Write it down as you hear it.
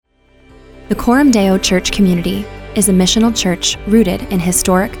The Coram Deo Church community is a missional church rooted in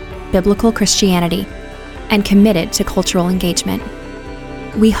historic, biblical Christianity and committed to cultural engagement.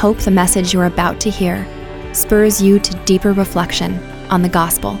 We hope the message you're about to hear spurs you to deeper reflection on the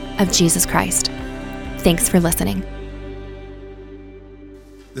gospel of Jesus Christ. Thanks for listening.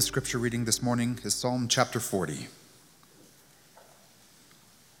 The scripture reading this morning is Psalm chapter 40.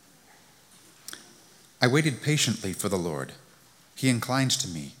 I waited patiently for the Lord. He inclined to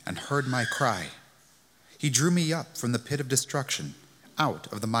me and heard my cry. He drew me up from the pit of destruction,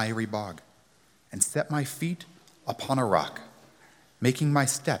 out of the miry bog, and set my feet upon a rock, making my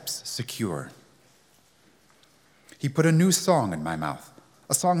steps secure. He put a new song in my mouth,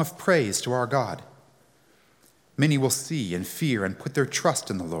 a song of praise to our God. Many will see and fear and put their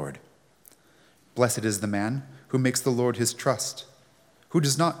trust in the Lord. Blessed is the man who makes the Lord his trust, who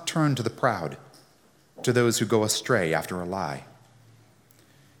does not turn to the proud, to those who go astray after a lie.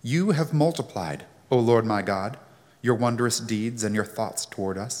 You have multiplied, O Lord my God, your wondrous deeds and your thoughts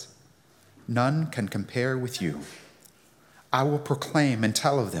toward us. None can compare with you. I will proclaim and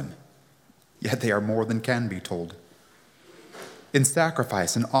tell of them, yet they are more than can be told. In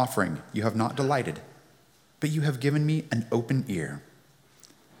sacrifice and offering you have not delighted, but you have given me an open ear.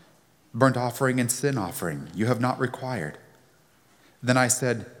 Burnt offering and sin offering you have not required. Then I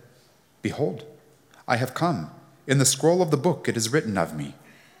said, Behold, I have come. In the scroll of the book it is written of me.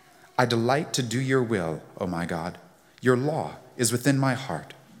 I delight to do your will, O my God. Your law is within my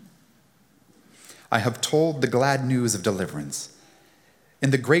heart. I have told the glad news of deliverance. In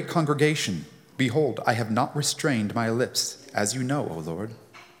the great congregation, behold, I have not restrained my lips, as you know, O Lord.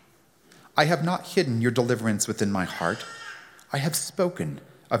 I have not hidden your deliverance within my heart. I have spoken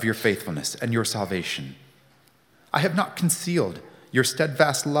of your faithfulness and your salvation. I have not concealed your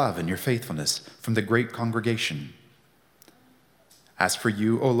steadfast love and your faithfulness from the great congregation. As for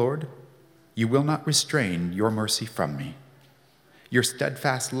you, O Lord, you will not restrain your mercy from me. Your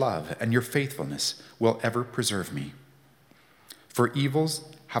steadfast love and your faithfulness will ever preserve me. For evils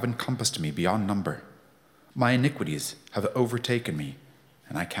have encompassed me beyond number. My iniquities have overtaken me,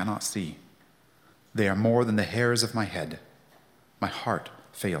 and I cannot see. They are more than the hairs of my head. My heart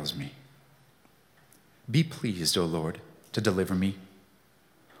fails me. Be pleased, O Lord, to deliver me.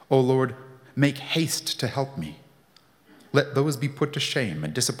 O Lord, make haste to help me. Let those be put to shame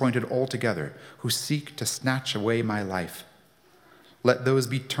and disappointed altogether who seek to snatch away my life. Let those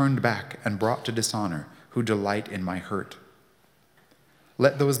be turned back and brought to dishonor who delight in my hurt.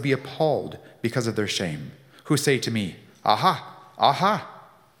 Let those be appalled because of their shame, who say to me, Aha, aha.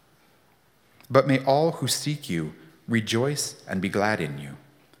 But may all who seek you rejoice and be glad in you.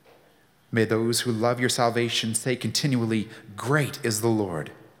 May those who love your salvation say continually, Great is the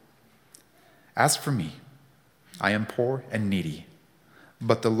Lord. As for me, I am poor and needy,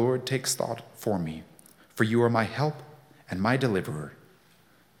 but the Lord takes thought for me, for you are my help and my deliverer.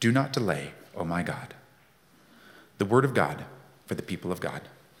 Do not delay, O my God. The word of God for the people of God.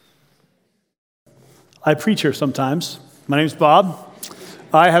 I preach here sometimes. My name's Bob.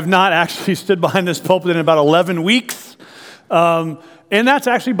 I have not actually stood behind this pulpit in about 11 weeks, and that's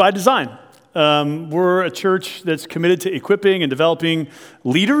actually by design. We're a church that's committed to equipping and developing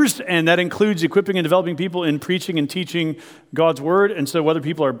leaders, and that includes equipping and developing people in preaching and teaching God's word. And so whether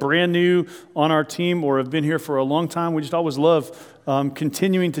people are brand new on our team or have been here for a long time, we just always love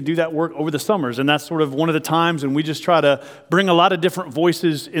continuing to do that work over the summers. And that's sort of one of the times when we just try to bring a lot of different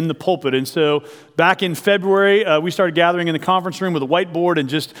voices in the pulpit. And so back in February, we started gathering in the conference room with a whiteboard and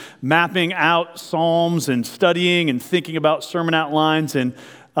just mapping out Psalms and studying and thinking about sermon outlines. And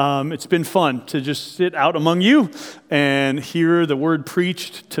it's been fun to just sit out among you and hear the word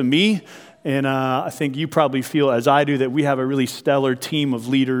preached to me. And I think you probably feel, as I do, that we have a really stellar team of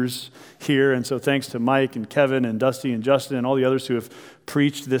leaders here. And so thanks to Mike and Kevin and Dusty and Justin and all the others who have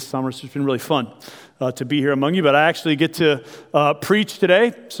preached this summer. So it's been really fun to be here among you. But I actually get to preach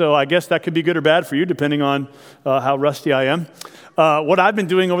today. So I guess that could be good or bad for you, depending on how rusty I am. What I've been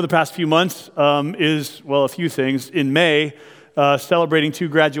doing over the past few months is, well, a few things. In May, celebrating 2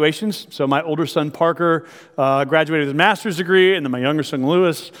 graduations. So my older son, Parker, graduated with a master's degree, and then my younger son,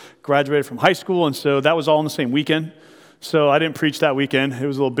 Lewis, graduated from high school, and so that was all in the same weekend. So I didn't preach that weekend. It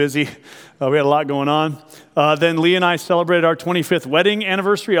was a little busy. We had a lot going on. Then Lee and I celebrated our 25th wedding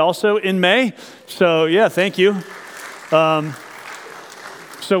anniversary also in May. So yeah, thank you. So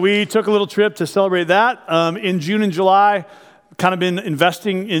we took a little trip to celebrate that. In June and July, kind of been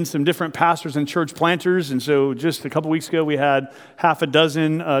investing in some different pastors and church planters. And so just a couple weeks ago, we had half a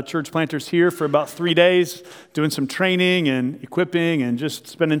dozen church planters here for about 3 days, doing some training and equipping and just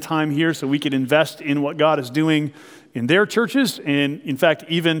spending time here so we could invest in what God is doing in their churches. And in fact,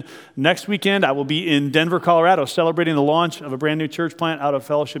 even next weekend, I will be in Denver, Colorado, celebrating the launch of a brand new church plant out of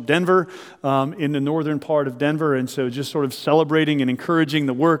Fellowship Denver in the northern part of Denver. And so just sort of celebrating and encouraging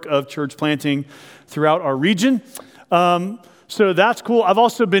the work of church planting throughout our region. So that's cool. I've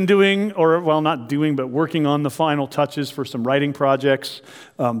also been working on the final touches for some writing projects.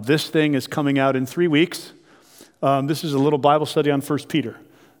 This thing is coming out in 3 weeks. This is a little Bible study on 1 Peter.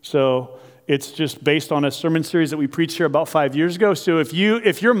 So it's just based on a sermon series that we preached here about 5 years ago. So if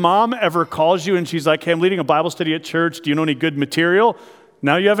your mom ever calls you and she's like, hey, I'm leading a Bible study at church, do you know any good material?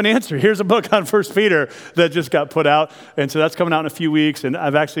 Now you have an answer. Here's a book on 1 Peter that just got put out. And so that's coming out in a few weeks. And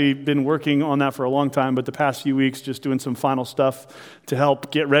I've actually been working on that for a long time, but the past few weeks just doing some final stuff to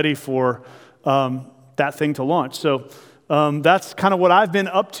help get ready for that thing to launch. So that's kind of what I've been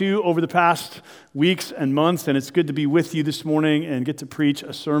up to over the past weeks and months. And it's good to be with you this morning and get to preach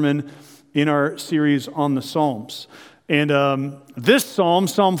a sermon in our series on the Psalms. And this psalm,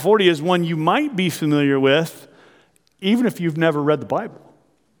 Psalm 40, is one you might be familiar with, even if you've never read the Bible.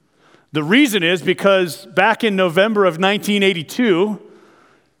 The reason is because back in November of 1982,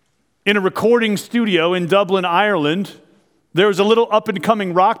 in a recording studio in Dublin, Ireland, there was a little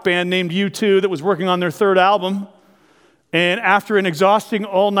up-and-coming rock band named U2 that was working on their third album. And after an exhausting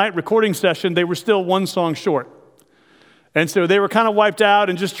all-night recording session, they were still one song short. And so they were kind of wiped out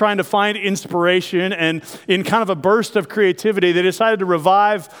and just trying to find inspiration. And in kind of a burst of creativity, they decided to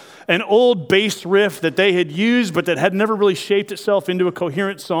revive an old bass riff that they had used, but that had never really shaped itself into a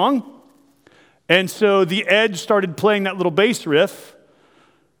coherent song. And so The Edge started playing that little bass riff.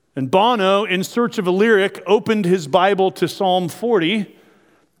 And Bono, in search of a lyric, opened his Bible to Psalm 40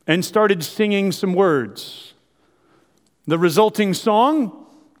 and started singing some words. The resulting song,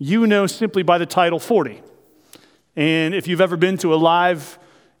 you know simply by the title 40. And if you've ever been to a live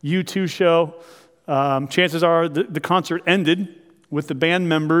U2 show, chances are the concert ended with the band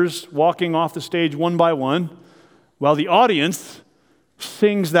members walking off the stage one by one while the audience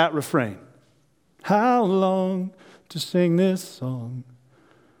sings that refrain. How long to sing this song?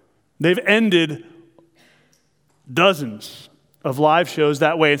 They've ended dozens of live shows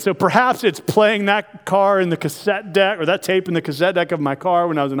that way. And so perhaps it's playing that car in the cassette deck, or that tape in the cassette deck of my car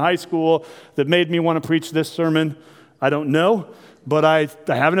when I was in high school that made me want to preach this sermon. I don't know, but I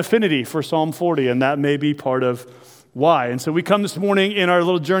have an affinity for Psalm 40, and that may be part of why. And so we come this morning in our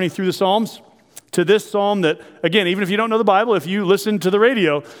little journey through the Psalms to this psalm that, again, even if you don't know the Bible, if you listen to the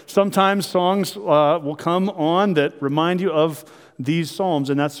radio, sometimes songs will come on that remind you of these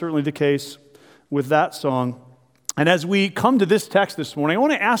psalms, and that's certainly the case with that song. And as we come to this text this morning, I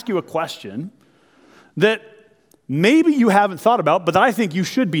want to ask you a question that maybe you haven't thought about, but that I think you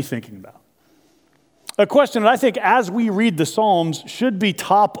should be thinking about. A question that I think as we read the Psalms should be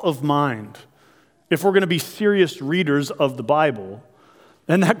top of mind if we're going to be serious readers of the Bible.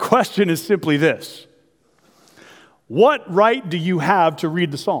 And that question is simply this: what right do you have to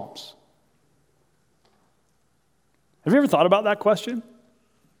read the Psalms? Have you ever thought about that question?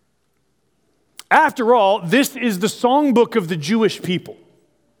 After all, this is the songbook of the Jewish people.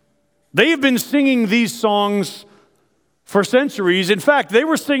 They have been singing these songs for centuries. In fact, they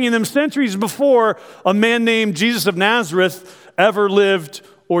were singing them centuries before a man named Jesus of Nazareth ever lived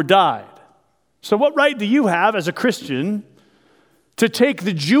or died. So what right do you have as a Christian to take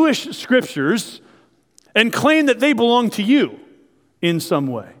the Jewish scriptures and claim that they belong to you in some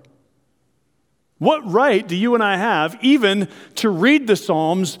way? What right do you and I have even to read the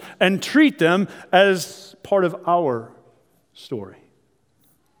Psalms and treat them as part of our story?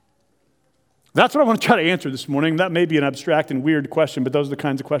 That's what I want to try to answer this morning. That may be an abstract and weird question, but those are the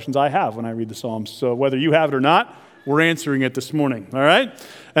kinds of questions I have when I read the Psalms. So whether you have it or not, we're answering it this morning, all right?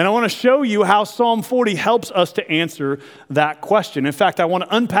 And I want to show you how Psalm 40 helps us to answer that question. In fact, I want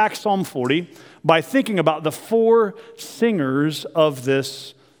to unpack Psalm 40 by thinking about the four singers of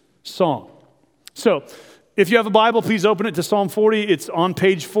this song. So, if you have a Bible, please open it to Psalm 40. It's on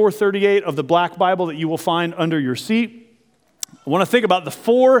page 438 of the black Bible that you will find under your seat. I want to think about the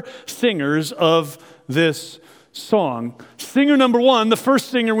four singers of this song. Singer number one, the first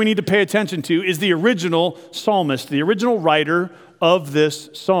singer we need to pay attention to, is the original psalmist, the original writer of this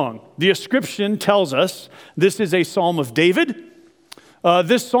song. The inscription tells us this is a psalm of David.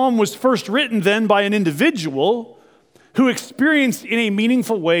 This psalm was first written then by an individual who experienced in a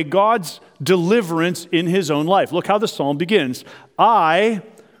meaningful way God's deliverance in his own life. Look how the psalm begins. I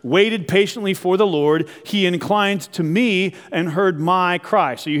waited patiently for the Lord. He inclined to me and heard my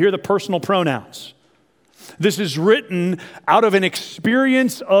cry. So you hear the personal pronouns. This is written out of an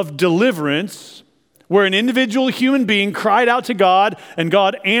experience of deliverance where an individual human being cried out to God and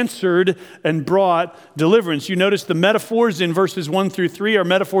God answered and brought deliverance. You notice the metaphors in verses 1 through 3 are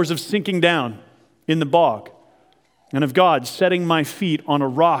metaphors of sinking down in the bog and of God setting my feet on a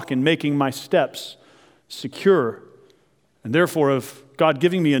rock and making my steps secure, and therefore of God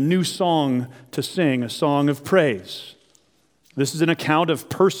giving me a new song to sing, a song of praise. This is an account of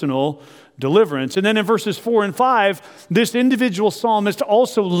personal deliverance. And then in verses 4 and 5, this individual psalmist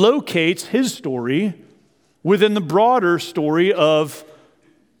also locates his story within the broader story of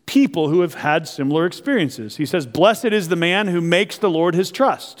people who have had similar experiences. He says, "Blessed is the man who makes the Lord his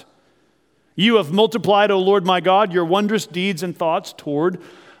trust. You have multiplied, O Lord my God, your wondrous deeds and thoughts toward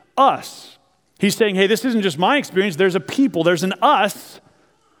us." He's saying, hey, this isn't just my experience. There's a people, there's an us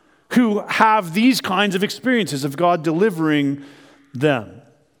who have these kinds of experiences of God delivering them.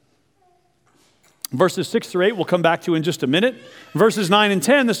 Verses 6 through 8 we'll come back to in just a minute. Verses 9 and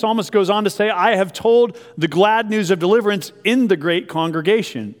 10, the psalmist goes on to say, "I have told the glad news of deliverance in the great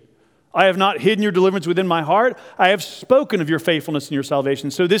congregation. I have not hidden your deliverance within my heart. I have spoken of your faithfulness and your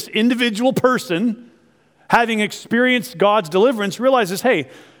salvation." So this individual person, having experienced God's deliverance, realizes, hey,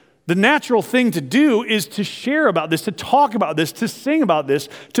 the natural thing to do is to share about this, to talk about this, to sing about this,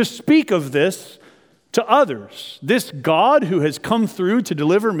 to speak of this to others. This God who has come through to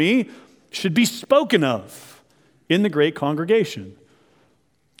deliver me should be spoken of in the great congregation.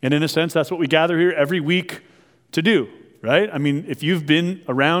 And in a sense, that's what we gather here every week to do, right? I mean, if you've been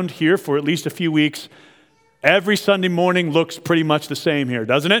around here for at least a few weeks, every Sunday morning looks pretty much the same here,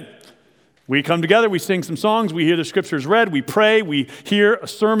 doesn't it? We come together, we sing some songs, we hear the scriptures read, we pray, we hear a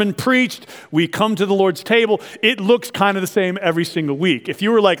sermon preached, we come to the Lord's table. It looks kind of the same every single week. If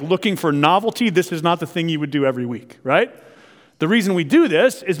you were like looking for novelty, this is not the thing you would do every week, right? The reason we do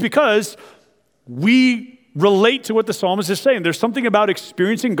this is because we relate to what the psalmist is saying. There's something about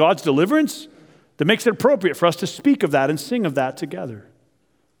experiencing God's deliverance that makes it appropriate for us to speak of that and sing of that together.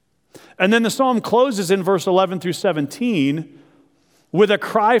 And then the psalm closes in verse 11 through 17 with a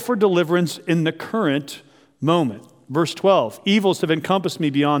cry for deliverance in the current moment. Verse 12, "Evils have encompassed me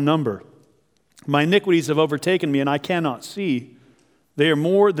beyond number. My iniquities have overtaken me, and I cannot see. They are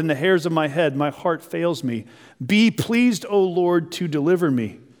more than the hairs of my head. My heart fails me. Be pleased, O Lord, to deliver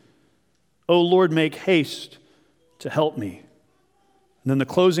me. O Lord, make haste to help me." And then the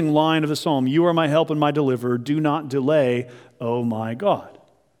closing line of the psalm, "You are my help and my deliverer. Do not delay, O my God."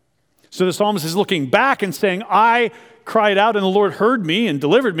 So the psalmist is looking back and saying, I cried out and the Lord heard me and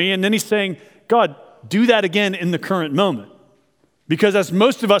delivered me. And then he's saying, God, do that again in the current moment. Because as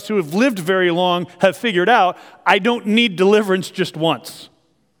most of us who have lived very long have figured out, I don't need deliverance just once,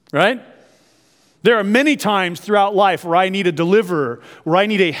 right? There are many times throughout life where I need a deliverer, where I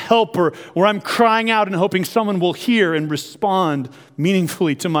need a helper, where I'm crying out and hoping someone will hear and respond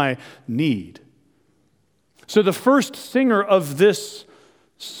meaningfully to my need. So the first singer of this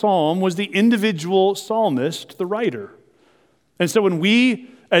psalm was the individual psalmist, the writer. And so when we,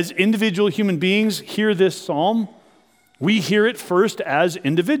 as individual human beings, hear this psalm, we hear it first as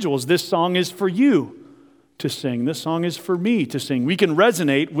individuals. This song is for you to sing. This song is for me to sing. We can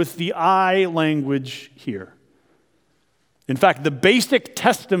resonate with the I language here. In fact, the basic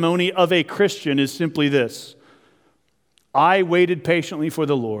testimony of a Christian is simply this: I waited patiently for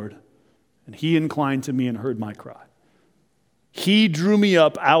the Lord, and he inclined to me and heard my cry. He drew me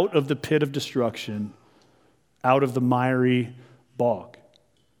up out of the pit of destruction, out of the miry bog.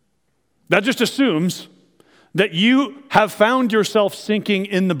 That just assumes that you have found yourself sinking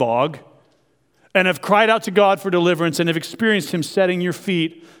in the bog and have cried out to God for deliverance and have experienced him setting your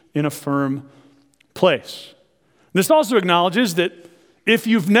feet in a firm place. This also acknowledges that if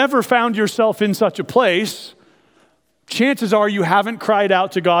you've never found yourself in such a place, chances are you haven't cried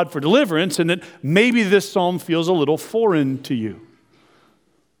out to God for deliverance, and that maybe this psalm feels a little foreign to you.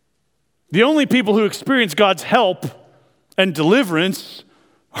 The only people who experience God's help and deliverance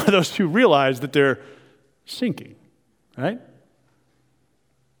are those who realize that they're sinking, right?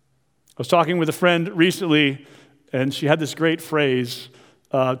 I was talking with a friend recently, and she had this great phrase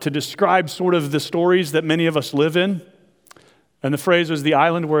to describe sort of the stories that many of us live in. And the phrase was the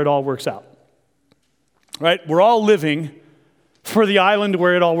island where it all works out. Right? We're all living for the island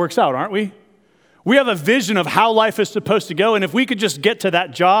where it all works out, aren't we? We have a vision of how life is supposed to go, and if we could just get to that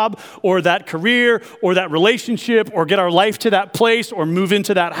job or that career or that relationship or get our life to that place or move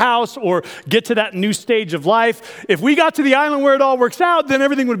into that house or get to that new stage of life, if we got to the island where it all works out, then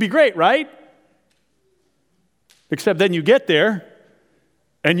everything would be great, right? Except then you get there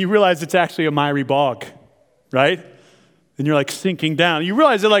and you realize it's actually a miry bog, right? And you're like sinking down. You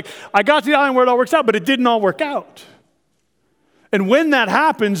realize that like, I got to the island where it all works out, but it didn't all work out. And when that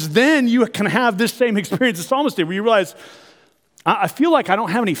happens, then you can have this same experience the psalmist did, where you realize, I feel like I don't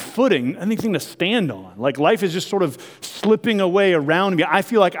have any footing, anything to stand on. Like life is just sort of slipping away around me. I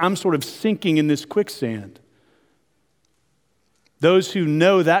feel like I'm sort of sinking in this quicksand. Those who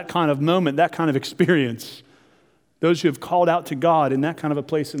know that kind of moment, that kind of experience, those who have called out to God in that kind of a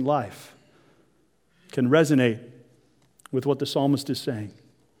place in life can resonate with what the psalmist is saying.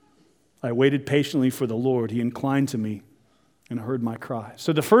 I waited patiently for the Lord. He inclined to me and heard my cry.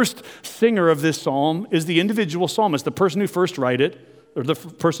 So the first singer of this psalm is the individual psalmist, the person who first wrote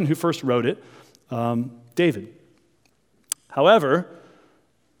it, David. However,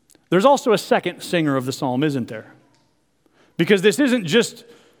 there's also a second singer of the psalm, isn't there? Because this isn't just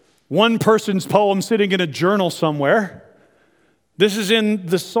one person's poem sitting in a journal somewhere. This is in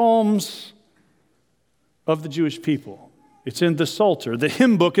the Psalms of the Jewish people. It's in the Psalter, the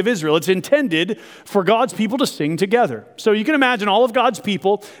hymn book of Israel. It's intended for God's people to sing together. So you can imagine all of God's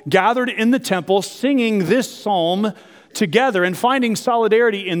people gathered in the temple singing this psalm together and finding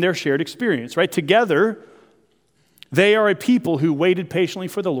solidarity in their shared experience, right? Together, they are a people who waited patiently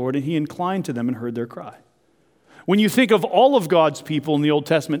for the Lord, and he inclined to them and heard their cry. When you think of all of God's people in the Old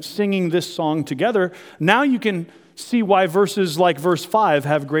Testament singing this song together, now you can see why verses like verse 5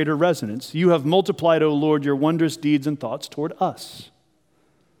 have greater resonance. You have multiplied, O Lord, your wondrous deeds and thoughts toward us.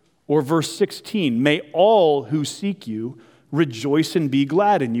 Or verse 16, may all who seek you rejoice and be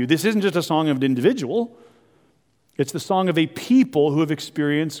glad in you. This isn't just a song of an individual. It's the song of a people who have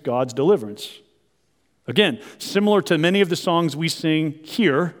experienced God's deliverance. Again, similar to many of the songs we sing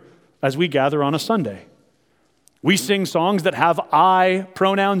here as we gather on a Sunday. We sing songs that have I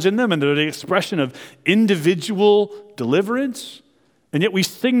pronouns in them, and they're the expression of individual deliverance. And yet we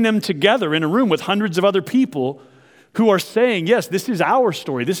sing them together in a room with hundreds of other people who are saying, yes, this is our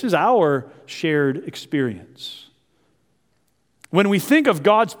story. This is our shared experience. When we think of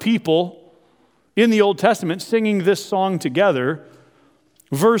God's people in the Old Testament singing this song together,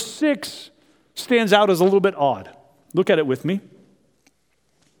 verse 6 stands out as a little bit odd. Look at it with me.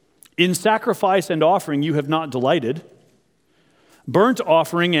 In sacrifice and offering you have not delighted. Burnt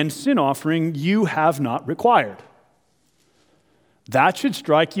offering and sin offering you have not required. That should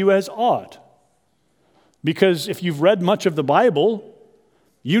strike you as odd. Because if you've read much of the Bible,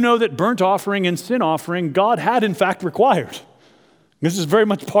 you know that burnt offering and sin offering God had in fact required. This is very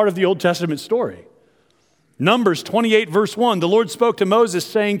much part of the Old Testament story. Numbers 28 verse 1, the Lord spoke to Moses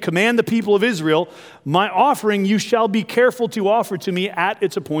saying, command the people of Israel, my offering you shall be careful to offer to me at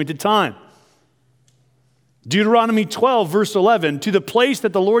its appointed time. Deuteronomy 12 verse 11, to the place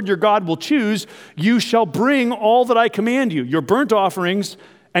that the Lord your God will choose, you shall bring all that I command you, your burnt offerings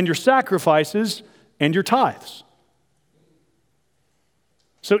and your sacrifices and your tithes.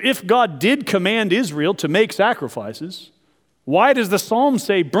 So if God did command Israel to make sacrifices, why does the psalm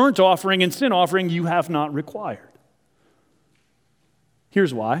say burnt offering and sin offering you have not required?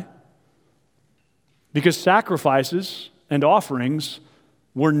 Here's why. Because sacrifices and offerings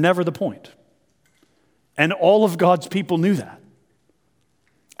were never the point. And all of God's people knew that.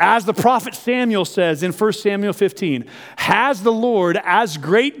 As the prophet Samuel says in 1 Samuel 15, has the Lord as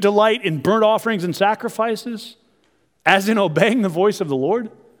great delight in burnt offerings and sacrifices as in obeying the voice of the Lord?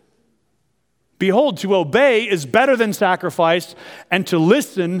 Behold, to obey is better than sacrifice, and to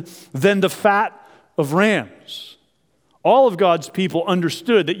listen than the fat of rams. All of God's people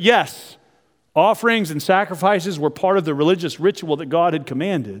understood that, yes, offerings and sacrifices were part of the religious ritual that God had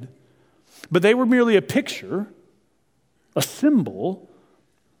commanded, but they were merely a picture, a symbol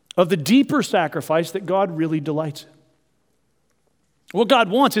of the deeper sacrifice that God really delights in. What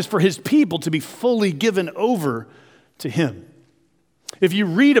God wants is for his people to be fully given over to him. If you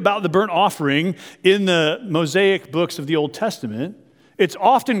read about the burnt offering in the Mosaic books of the Old Testament, it's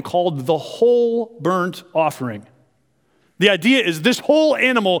often called the whole burnt offering. The idea is this whole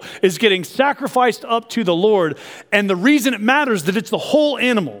animal is getting sacrificed up to the Lord, and the reason it matters that it's the whole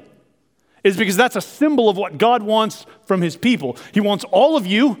animal is because that's a symbol of what God wants from his people. He wants all of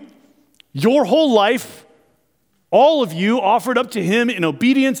you, your whole life, all of you offered up to him in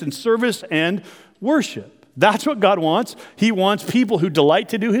obedience and service and worship. That's what God wants. He wants people who delight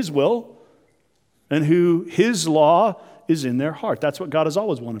to do his will and who his law is in their heart. That's what God has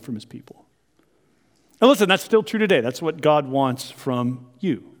always wanted from his people. And listen, that's still true today. That's what God wants from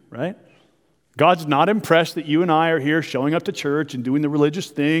you, right? God's not impressed that you and I are here showing up to church and doing the religious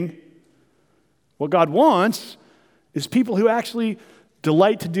thing. What God wants is people who actually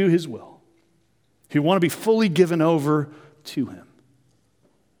delight to do his will, who want to be fully given over to him.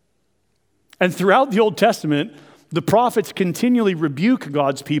 And throughout the Old Testament, the prophets continually rebuke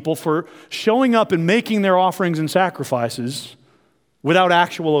God's people for showing up and making their offerings and sacrifices without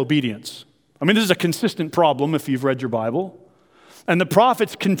actual obedience. I mean, this is a consistent problem if you've read your Bible. And the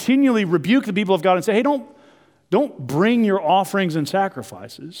prophets continually rebuke the people of God and say, hey, don't bring your offerings and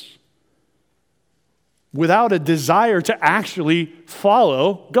sacrifices without a desire to actually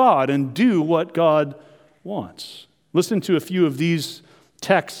follow God and do what God wants. Listen to a few of these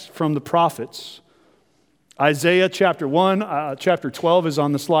texts from the prophets. Isaiah chapter 1, chapter 12 is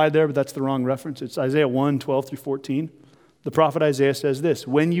on the slide there, but that's the wrong reference. It's Isaiah 1, 12 through 14. The prophet Isaiah says this,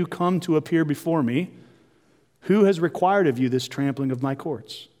 when you come to appear before me, who has required of you this trampling of my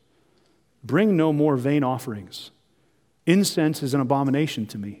courts? Bring no more vain offerings. Incense is an abomination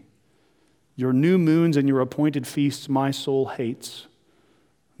to me. Your new moons and your appointed feasts my soul hates.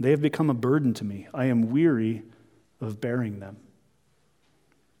 They have become a burden to me. I am weary of bearing them.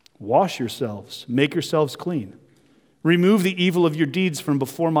 Wash yourselves, make yourselves clean. Remove the evil of your deeds from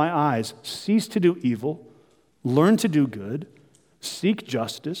before my eyes. Cease to do evil. Learn to do good. Seek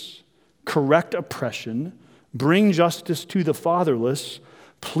justice. Correct oppression. Bring justice to the fatherless.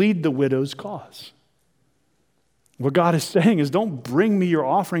 Plead the widow's cause. What God is saying is, don't bring me your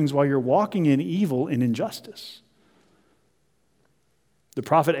offerings while you're walking in evil and injustice. The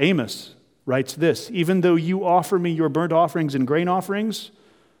prophet Amos writes this, even though you offer me your burnt offerings and grain offerings,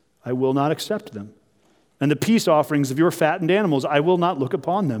 I will not accept them. And the peace offerings of your fattened animals, I will not look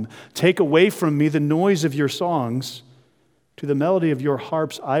upon them. Take away from me the noise of your songs. To the melody of your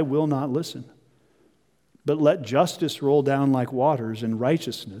harps, I will not listen. But let justice roll down like waters and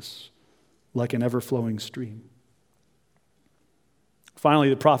righteousness like an ever-flowing stream. Finally,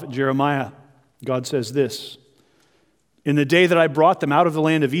 the prophet Jeremiah, God says this, in the day that I brought them out of the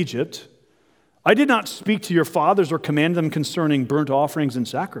land of Egypt, I did not speak to your fathers or command them concerning burnt offerings and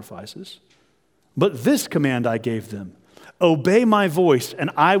sacrifices. But this command I gave them, obey my voice, and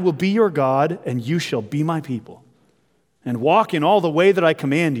I will be your God, and you shall be my people. And walk in all the way that I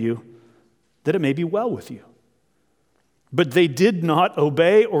command you, that it may be well with you. But they did not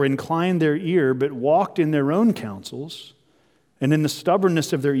obey or incline their ear, but walked in their own counsels, and in the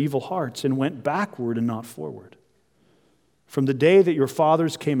stubbornness of their evil hearts, and went backward and not forward. From the day that your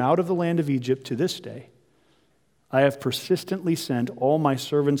fathers came out of the land of Egypt to this day, I have persistently sent all my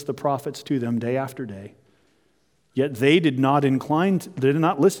servants the prophets to them day after day. Yet they did not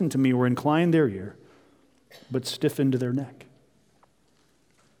listen to me or incline their ear, but stiffened their neck.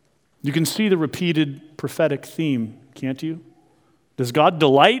 You can see the repeated prophetic theme, can't you? Does God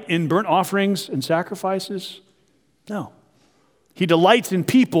delight in burnt offerings and sacrifices? No. He delights in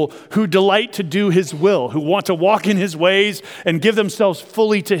people who delight to do his will, who want to walk in his ways and give themselves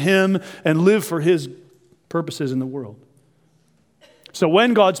fully to him and live for his purposes in the world. So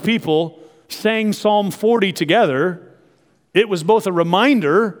when God's people sang Psalm 40 together, it was both a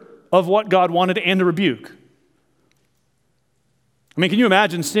reminder of what God wanted and a rebuke. I mean, can you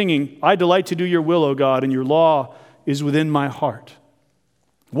imagine singing, I delight to do your will, O God, and your law is within my heart?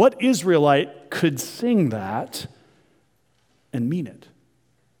 What Israelite could sing that and mean it?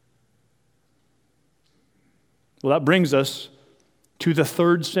 Well, that brings us to the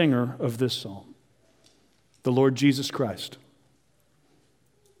third singer of this psalm, the Lord Jesus Christ.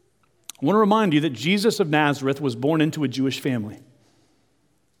 I want to remind you that Jesus of Nazareth was born into a Jewish family.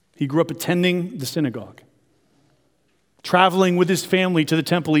 He grew up attending the synagogue, traveling with his family to the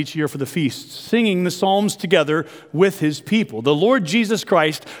temple each year for the feasts, singing the psalms together with his people. The Lord Jesus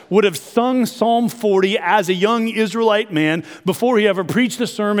Christ would have sung Psalm 40 as a young Israelite man before he ever preached a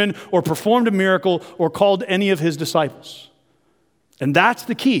sermon or performed a miracle or called any of his disciples. And that's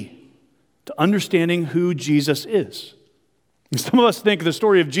the key to understanding who Jesus is. Some of us think the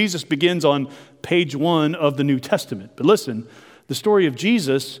story of Jesus begins on page 1 of the New Testament. But listen, the story of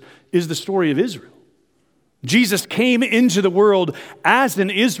Jesus is the story of Israel. Jesus came into the world as an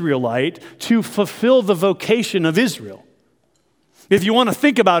Israelite to fulfill the vocation of Israel. If you want to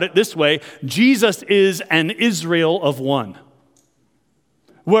think about it this way, Jesus is an Israel of one.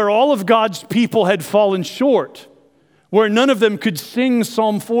 Where all of God's people had fallen short, where none of them could sing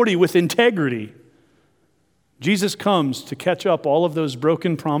Psalm 40 with integrity, Jesus comes to catch up all of those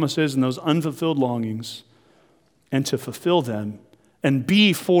broken promises and those unfulfilled longings and to fulfill them and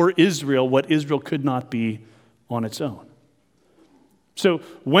be for Israel what Israel could not be on its own. So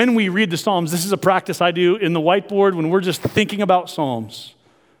when we read the Psalms, this is a practice I do in the whiteboard when we're just thinking about Psalms.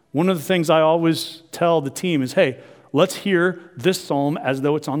 One of the things I always tell the team is, hey, let's hear this psalm as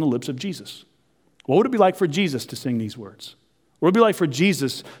though it's on the lips of Jesus. What would it be like for Jesus to sing these words? What would it be like for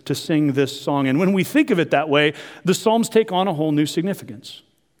Jesus to sing this song? And when we think of it that way, the Psalms take on a whole new significance.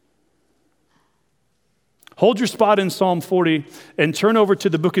 Hold your spot in Psalm 40 and turn over to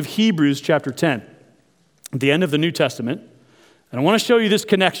the book of Hebrews chapter 10. At the end of the New Testament, And I want to show you this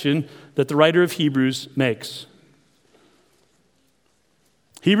connection that the writer of Hebrews makes.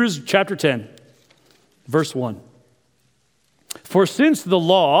 Hebrews chapter 10, verse 1. For since the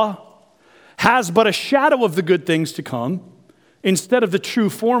law has but a shadow of the good things to come, instead of the true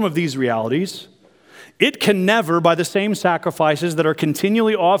form of these realities, it can never, by the same sacrifices that are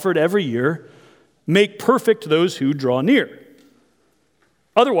continually offered every year, make perfect those who draw near.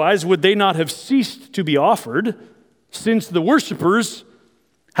 Otherwise, would they not have ceased to be offered, since the worshipers,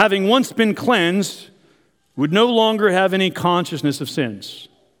 having once been cleansed, would no longer have any consciousness of sins?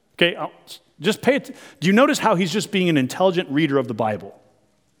 Okay, just pay it. Do you notice how he's just being an intelligent reader of the Bible?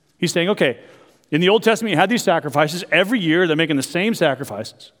 He's saying, okay, in the Old Testament, you had these sacrifices. Every year, they're making the same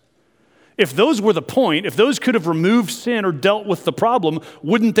sacrifices. If those were the point, if those could have removed sin or dealt with the problem,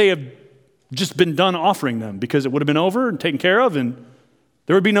 wouldn't they have just been done offering them? Because it would have been over and taken care of, and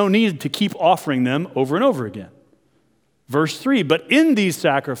there would be no need to keep offering them over and over again. Verse 3, but in these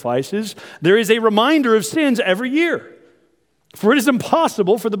sacrifices, there is a reminder of sins every year. For it is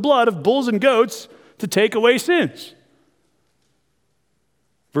impossible for the blood of bulls and goats to take away sins.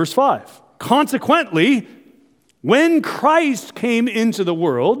 Verse 5, consequently, when Christ came into the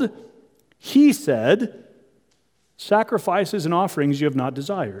world, he said, sacrifices and offerings you have not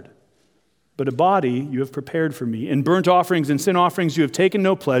desired, but a body you have prepared for me. In burnt offerings and sin offerings you have taken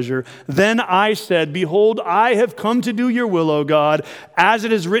no pleasure. Then I said, behold, I have come to do your will, O God, as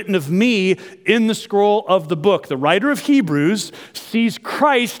it is written of me in the scroll of the book. The writer of Hebrews sees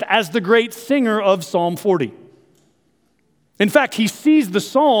Christ as the great singer of Psalm 40. In fact, he sees the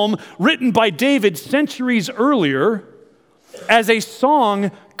psalm written by David centuries earlier as a song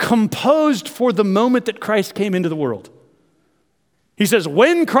composed for the moment that Christ came into the world. He says,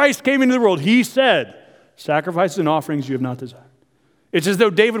 when Christ came into the world, he said, sacrifices and offerings you have not desired. It's as though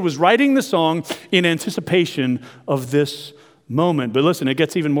David was writing the song in anticipation of this moment. But listen, it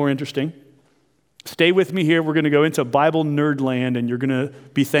gets even more interesting. Stay with me here. We're going to go into Bible nerd land, and you're going to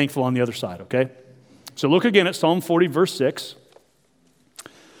be thankful on the other side, okay? So look again at Psalm 40, verse 6.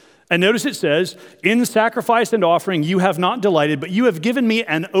 And notice it says, in sacrifice and offering you have not delighted, but you have given me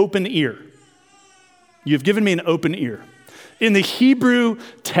an open ear. You have given me an open ear. In the Hebrew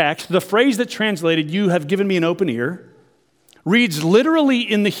text, the phrase that translated, you have given me an open ear, reads literally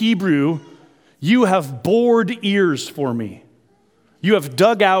in the Hebrew, you have bored ears for me. You have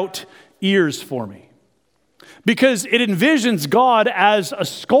dug out ears for me. Because it envisions God as a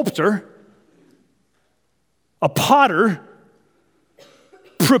sculptor, a potter,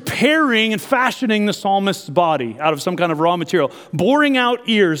 preparing and fashioning the psalmist's body out of some kind of raw material, boring out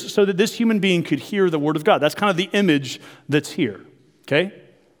ears so that this human being could hear the word of God. That's kind of the image that's here, okay?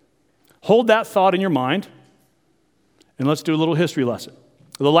 Hold that thought in your mind, and let's do a little history lesson.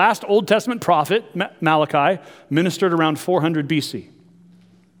 The last Old Testament prophet, Malachi, ministered around 400 BC.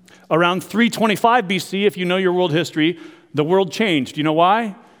 Around 325 BC, if you know your world history, the world changed. You know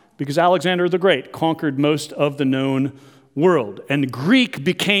why? Because Alexander the Great conquered most of the known world. And Greek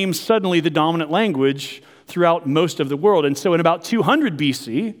became suddenly the dominant language throughout most of the world. And so in about 200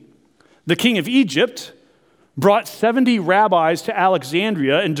 BC, the king of Egypt brought 70 rabbis to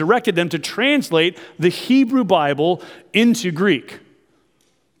Alexandria and directed them to translate the Hebrew Bible into Greek.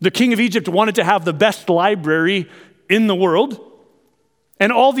 The king of Egypt wanted to have the best library in the world.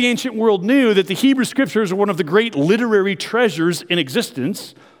 And all the ancient world knew that the Hebrew scriptures are one of the great literary treasures in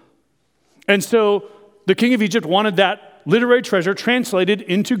existence. And so the king of Egypt wanted that literary treasure translated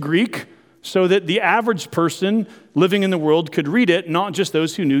into Greek so that the average person living in the world could read it, not just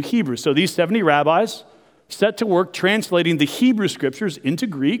those who knew Hebrew. So these 70 rabbis set to work translating the Hebrew scriptures into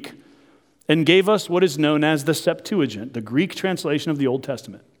Greek and gave us what is known as the Septuagint, the Greek translation of the Old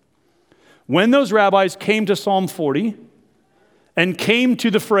Testament. When those rabbis came to Psalm 40 and came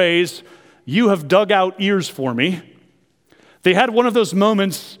to the phrase, you have dug out ears for me, they had one of those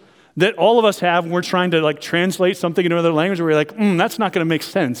moments that all of us have when we're trying to translate something into another language where we're like, that's not going to make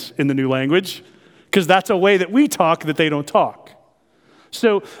sense in the new language because that's a way that we talk that they don't talk.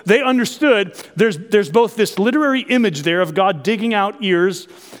 So they understood there's both this literary image there of God digging out ears,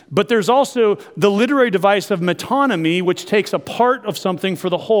 but there's also the literary device of metonymy, which takes a part of something for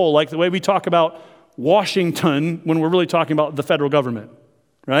the whole, like the way we talk about Washington when we're really talking about the federal government,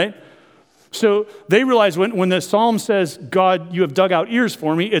 right? So they realize when the psalm says, God, you have dug out ears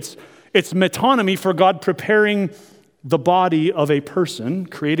for me, it's metonymy for God preparing the body of a person,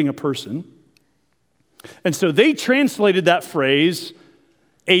 creating a person. And so they translated that phrase,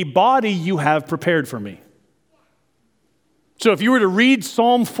 a body you have prepared for me. So if you were to read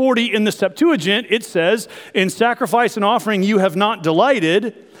Psalm 40 in the Septuagint, it says, in sacrifice and offering you have not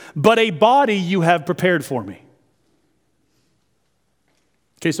delighted, but a body you have prepared for me.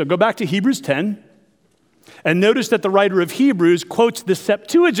 Okay, so go back to Hebrews 10 and notice that the writer of Hebrews quotes the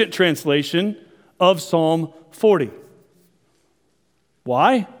Septuagint translation of Psalm 40.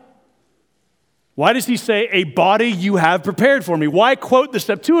 Why? Why does he say, a body you have prepared for me? Why quote the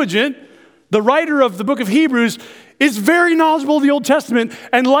Septuagint? The writer of the book of Hebrews is very knowledgeable of the Old Testament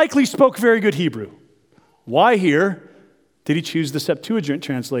and likely spoke very good Hebrew. Why here did he choose the Septuagint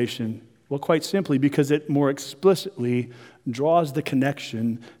translation? Well, quite simply because it more explicitly draws the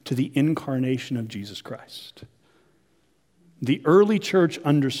connection to the incarnation of Jesus Christ. The early church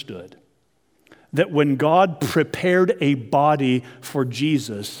understood that when God prepared a body for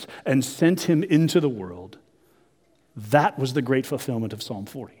Jesus and sent him into the world, that was the great fulfillment of Psalm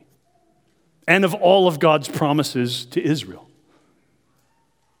 40 and of all of God's promises to Israel.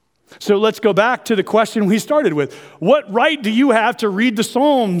 So let's go back to the question we started with. What right do you have to read the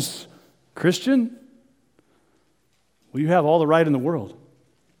Psalms, Christian? Well, you have all the right in the world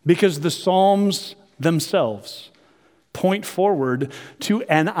because the Psalms themselves point forward to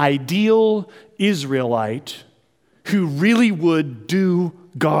an ideal Israelite who really would do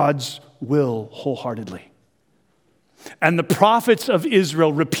God's will wholeheartedly. And the prophets of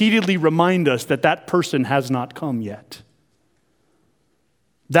Israel repeatedly remind us that that person has not come yet.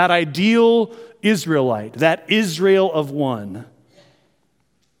 That ideal Israelite, that Israel of one,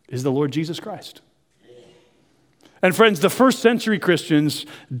 is the Lord Jesus Christ. And friends, the first century Christians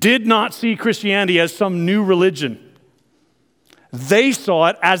did not see Christianity as some new religion. They saw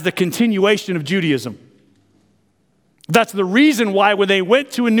it as the continuation of Judaism. That's the reason why when they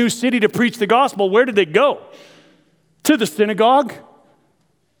went to a new city to preach the gospel, where did they go? To the synagogue.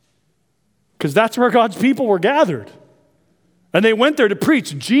 Because that's where God's people were gathered. And they went there to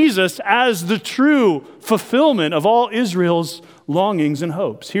preach Jesus as the true fulfillment of all Israel's longings and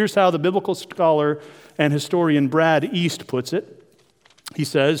hopes. Here's how the biblical scholar and historian Brad East puts it. He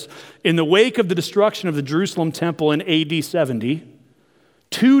says, in the wake of the destruction of the Jerusalem temple in AD 70,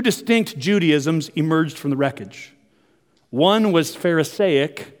 two distinct Judaisms emerged from the wreckage. One was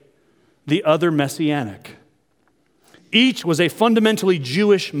Pharisaic, the other Messianic. Each was a fundamentally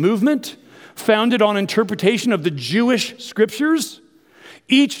Jewish movement founded on interpretation of the Jewish scriptures.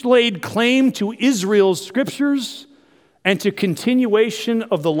 Each laid claim to Israel's scriptures and to continuation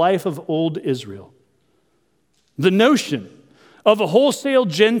of the life of old Israel. The notion of a wholesale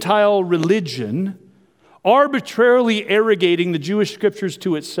Gentile religion arbitrarily arrogating the Jewish scriptures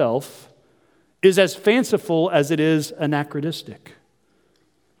to itself is as fanciful as it is anachronistic.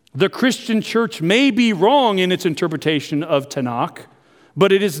 The Christian church may be wrong in its interpretation of Tanakh,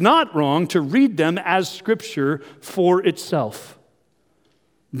 but it is not wrong to read them as scripture for itself.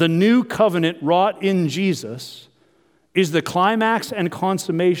 The new covenant wrought in Jesus is the climax and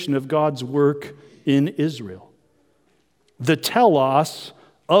consummation of God's work in Israel. The telos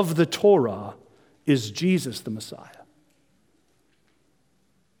of the Torah is Jesus the Messiah.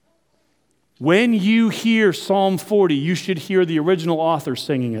 When you hear Psalm 40, you should hear the original author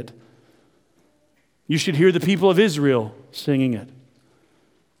singing it. You should hear the people of Israel singing it.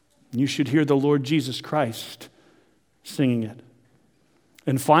 You should hear the Lord Jesus Christ singing it.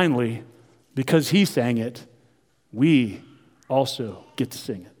 And finally, because he sang it, we also get to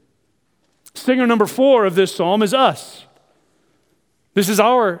sing it. Singer number 4 of this psalm is us. This is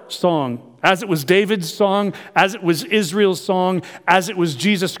our song, as it was David's song, as it was Israel's song, as it was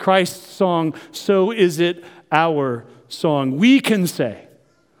Jesus Christ's song, so is it our song. We can say,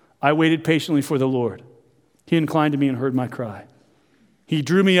 I waited patiently for the Lord. He inclined to me and heard my cry. He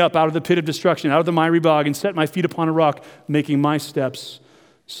drew me up out of the pit of destruction, out of the miry bog, and set my feet upon a rock, making my steps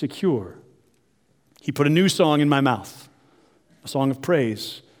secure. He put a new song in my mouth, a song of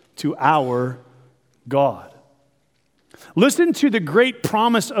praise to our God. Listen to the great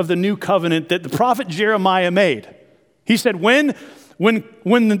promise of the new covenant that the prophet Jeremiah made. He said, when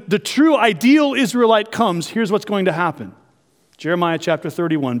the true ideal Israelite comes, here's what's going to happen. Jeremiah chapter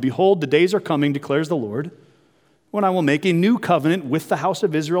 31, behold, the days are coming, declares the Lord, when I will make a new covenant with the house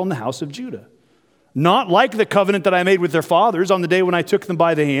of Israel and the house of Judah. Not like the covenant that I made with their fathers on the day when I took them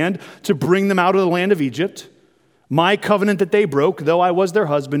by the hand to bring them out of the land of Egypt. My covenant that they broke, though I was their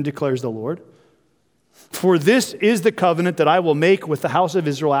husband, declares the Lord. For this is the covenant that I will make with the house of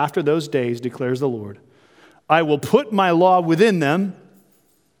Israel after those days, declares the Lord. I will put my law within them,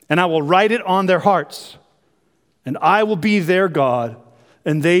 and I will write it on their hearts, and I will be their God,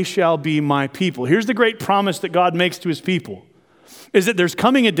 and they shall be my people. Here's the great promise that God makes to his people, is that there's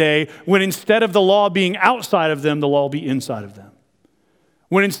coming a day when instead of the law being outside of them, the law will be inside of them.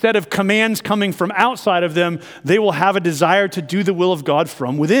 When instead of commands coming from outside of them, they will have a desire to do the will of God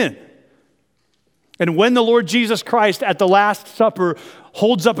from within. And when the Lord Jesus Christ at the Last Supper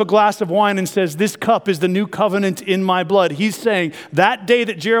holds up a glass of wine and says, "This cup is the new covenant in my blood," he's saying that day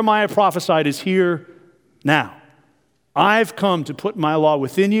that Jeremiah prophesied is here now. I've come to put my law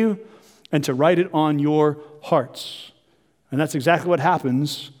within you and to write it on your hearts. And that's exactly what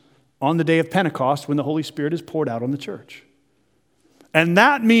happens on the day of Pentecost when the Holy Spirit is poured out on the church. And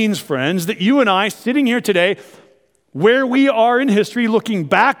that means, friends, that you and I sitting here today, where we are in history, looking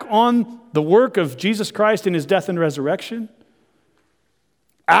back on the work of Jesus Christ in his death and resurrection,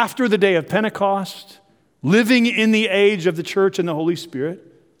 after the day of Pentecost, living in the age of the church and the Holy Spirit,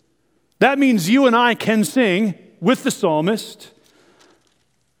 that means you and I can sing with the psalmist,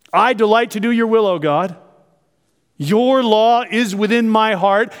 "I delight to do your will, O God. Your law is within my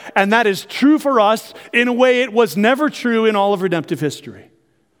heart," and that is true for us in a way it was never true in all of redemptive history.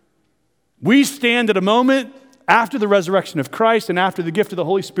 We stand at a moment after the resurrection of Christ and after the gift of the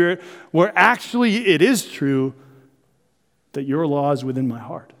Holy Spirit where actually it is true that your law is within my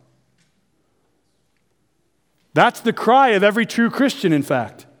heart. That's the cry of every true Christian, in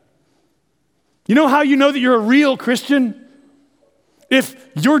fact. You know how you know that you're a real Christian? If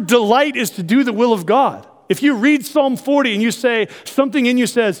your delight is to do the will of God. If you read Psalm 40 and you say, something in you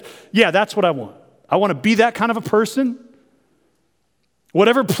says, "Yeah, that's what I want. I want to be that kind of a person.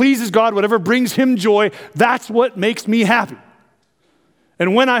 Whatever pleases God, whatever brings him joy, that's what makes me happy.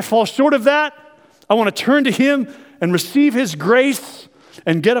 And when I fall short of that, I want to turn to him and receive his grace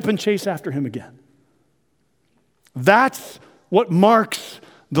and get up and chase after him again." That's what marks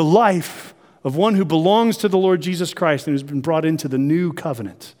the life of one who belongs to the Lord Jesus Christ and who's been brought into the new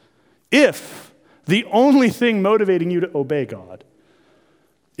covenant. If the only thing motivating you to obey God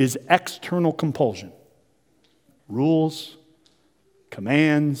is external compulsion, rules,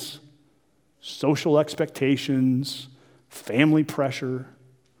 commands, social expectations, family pressure,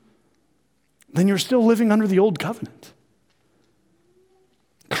 then you're still living under the old covenant.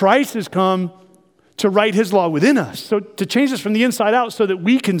 Christ has come to write his law within us, so to change us from the inside out so that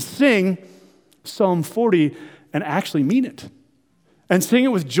we can sing Psalm 40 and actually mean it. And sing it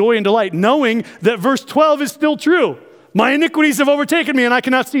with joy and delight, knowing that verse 12 is still true. "My iniquities have overtaken me, and I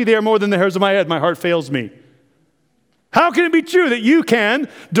cannot see. They are more than the hairs of my head. My heart fails me." How can it be true that you can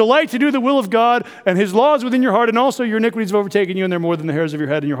delight to do the will of God and his laws within your heart, and also your iniquities have overtaken you and they're more than the hairs of your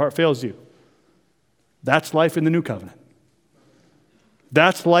head and your heart fails you? That's life in the new covenant.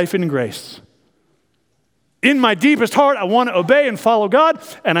 That's life in grace. In my deepest heart, I want to obey and follow God,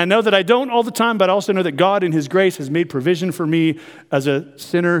 and I know that I don't all the time, but I also know that God in his grace has made provision for me as a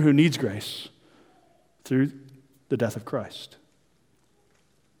sinner who needs grace through the death of Christ.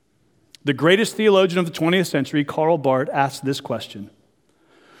 The greatest theologian of the 20th century, Karl Barth, asked this question: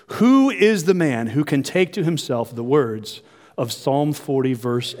 who is the man who can take to himself the words of Psalm 40,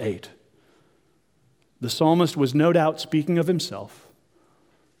 verse 8? The psalmist was no doubt speaking of himself,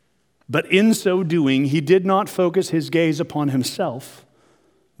 but in so doing, he did not focus his gaze upon himself,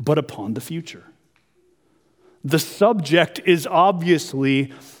 but upon the future. The subject is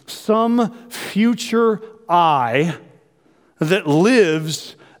obviously some future I that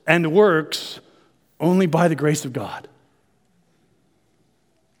lives and works only by the grace of God.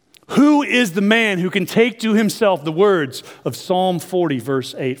 Who is the man who can take to himself the words of Psalm 40,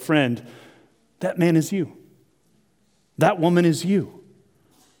 verse 8? Friend, that man is you. That woman is you.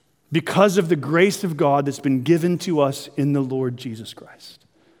 Because of the grace of God that's been given to us in the Lord Jesus Christ.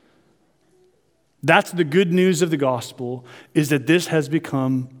 That's the good news of the gospel, is that this has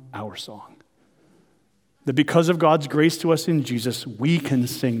become our song. That because of God's grace to us in Jesus, we can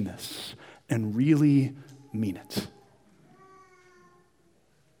sing this and really mean it.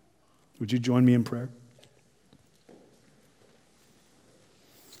 Would you join me in prayer?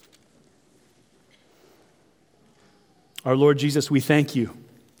 Our Lord Jesus, we thank you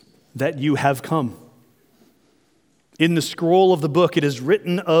that you have come. In the scroll of the book, it is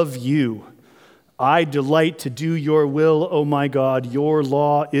written of you, "I delight to do your will, O my God. Your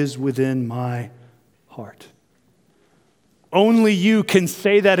law is within my heart." Only you can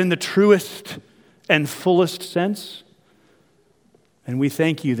say that in the truest and fullest sense. And we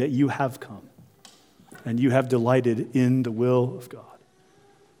thank you that you have come and you have delighted in the will of God.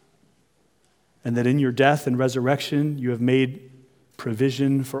 And that in your death and resurrection, you have made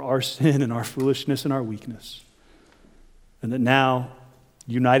provision for our sin and our foolishness and our weakness. And that now,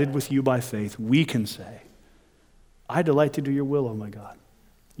 united with you by faith, we can say, "I delight to do your will, O my God.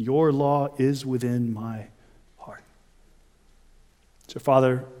 Your law is within my heart." So,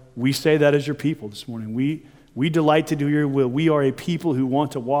 Father, we say that as your people this morning. We delight to do your will. We are a people who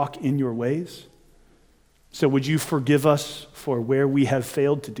want to walk in your ways. So would you forgive us for where we have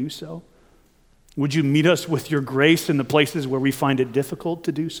failed to do so? Would you meet us with your grace in the places where we find it difficult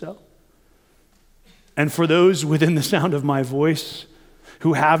to do so? And for those within the sound of my voice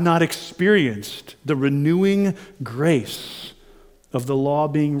who have not experienced the renewing grace of the law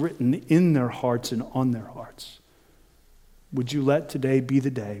being written in their hearts and on their hearts, would you let today be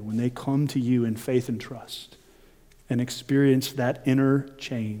the day when they come to you in faith and trust and experience that inner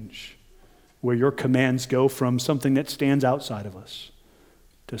change where your commands go from something that stands outside of us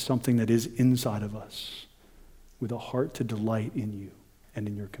to something that is inside of us, with a heart to delight in you and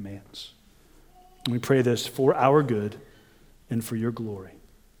in your commands. And we pray this for our good and for your glory.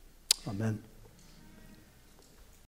 Amen.